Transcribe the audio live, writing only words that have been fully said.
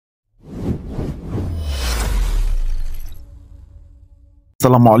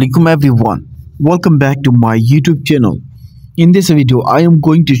Assalamu alaikum everyone. Welcome back to my YouTube channel. In this video, I am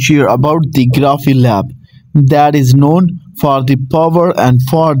going to share about the GrafiLab that is known for the power and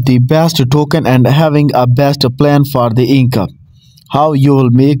for the best token and having a best plan for the income. How you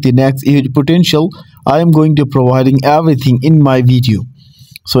will make the next huge potential, I am going to providing everything in my video.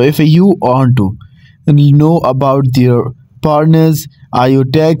 So if you want to know about their partners,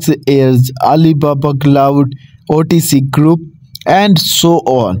 IoTex is Alibaba Cloud, OTC Group, and so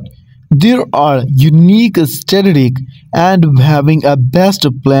on. There are unique strategic and having a best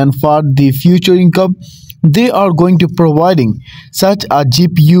plan for the future income. They are going to providing such a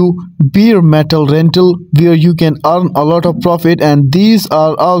GPU bare metal rental where you can earn a lot of profit, and these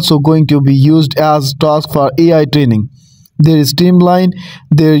are also going to be used as task for AI training. There is streamline.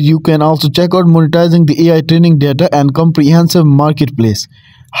 There you can also check out monetizing the AI training data and comprehensive marketplace.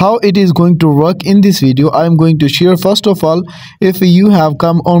 How it is going to work in this video, I am going to share. First of all, if you have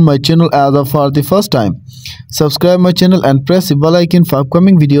come on my channel as of for the first time, subscribe my channel and press the bell icon for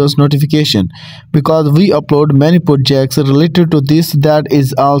upcoming videos notification, because we upload many projects related to this that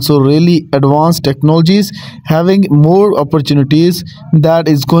is also really advanced technologies, having more opportunities that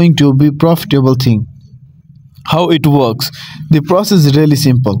is going to be profitable thing. How it works, the process is really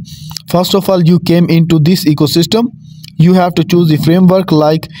simple. First of all, you came into this ecosystem. You have to choose the framework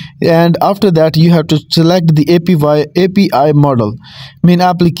and after that you have to select the API model, mean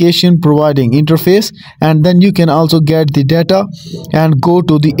application providing interface, and then you can also get the data and go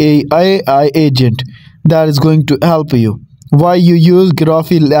to the AI agent that is going to help you. Why you use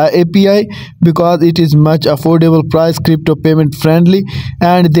GrafiLab API? Because it is much affordable price, crypto payment friendly,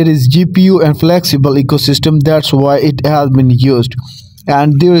 and there is GPU and flexible ecosystem. That's why it has been used.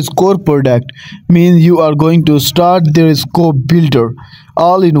 And there is core product, means you are going to start. There is core builder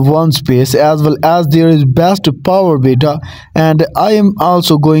all in one space, as well as there is best power beta, and I am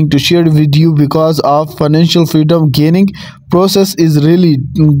also going to share with you because of financial freedom gaining process is really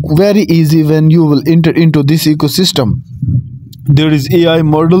very easy when you will enter into this ecosystem. There is AI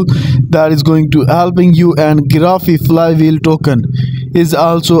model that is going to helping you, and Graphi flywheel token is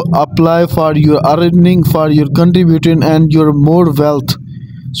also apply for your earning, for your contributing and your more wealth.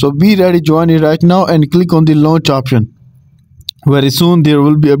 So be ready, join it right now and click on the launch option. Very soon there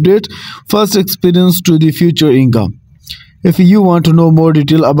will be update, first experience to the future income. If you want to know more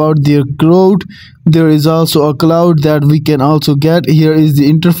detail about their cloud, there is also a cloud that we can also get. Here is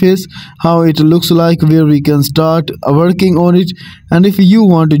the interface, how it looks like, where we can start working on it. And if you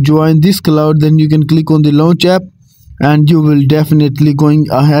want to join this cloud, then you can click on the launch app, and you will definitely going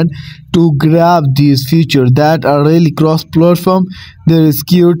ahead to grab these features that are really cross platform. There is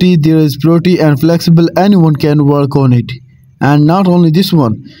security, there is priority and flexible, anyone can work on it. And not only this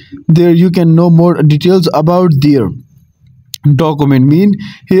one, there you can know more details about their document. Mean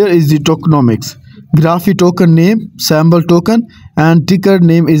here is the tokenomics, Graphi token name, symbol token, and ticker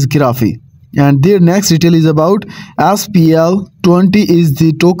name is Graphi. And their next detail is about SPL20 is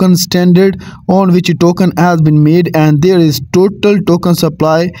the token standard on which token has been made, and there is total token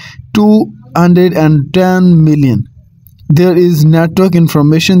supply 210 million. There is network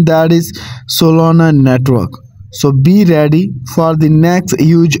information, that is Solana network. So be ready for the next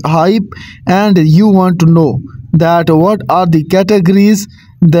huge hype, and you want to know that what are the categories,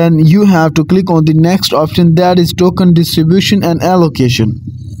 then you have to click on the next option, that is token distribution and allocation.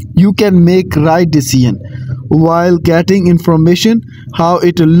 You can make right decision while getting information how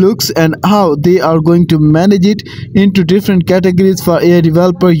it looks and how they are going to manage it into different categories for AI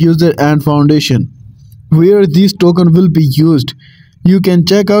developer, user and foundation. Where this token will be used, you can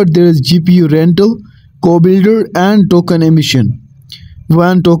check out. There is GPU rental, co-builder and token emission.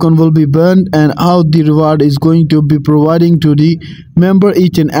 When token will be burned and how the reward is going to be providing to the member,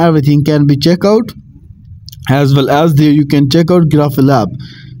 each and everything can be checked out. As well as there you can check out GrafiLab.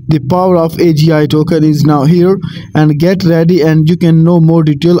 The power of AGI token is now here, and get ready and you can know more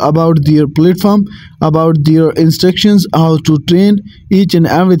detail about their platform, about their instructions, how to train each and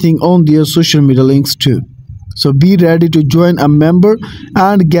everything on their social media links too. So be ready to join a member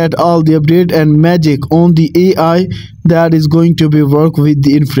and get all the update and magic on the AI that is going to be work with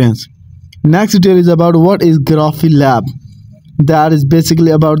the inference. Next detail is about what is GrafiLab. That is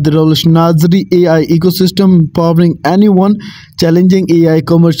basically about the revolutionary AI ecosystem, empowering anyone, challenging AI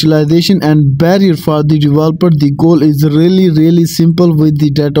commercialization and barrier for the developer. The goal is really simple with the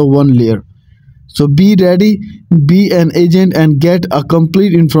data one layer. So be ready, be an agent and get a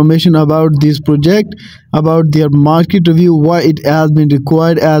complete information about this project, about their market review, why it has been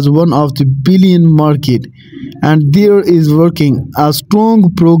required as one of the billion market, and there is working a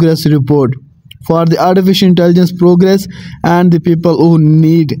strong progress report for the artificial intelligence progress and the people who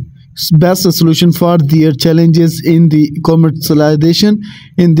need best solution for their challenges in the commercialization,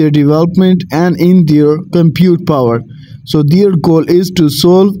 in their development, and in their compute power. So their goal is to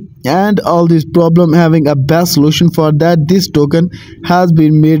solve and all this problem, having a best solution for that. This token has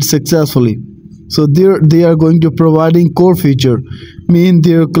been made successfully. So they are going to providing core feature, mean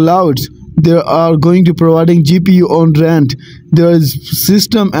their clouds. They are going to providing GPU on rent. There is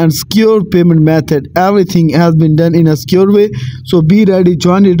system and secure payment method. Everything has been done in a secure way. So be ready,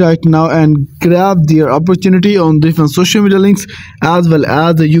 join it right now and grab their opportunity on different social media links, as well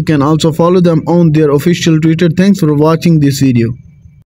as you can also follow them on their official Twitter. Thanks for watching this video.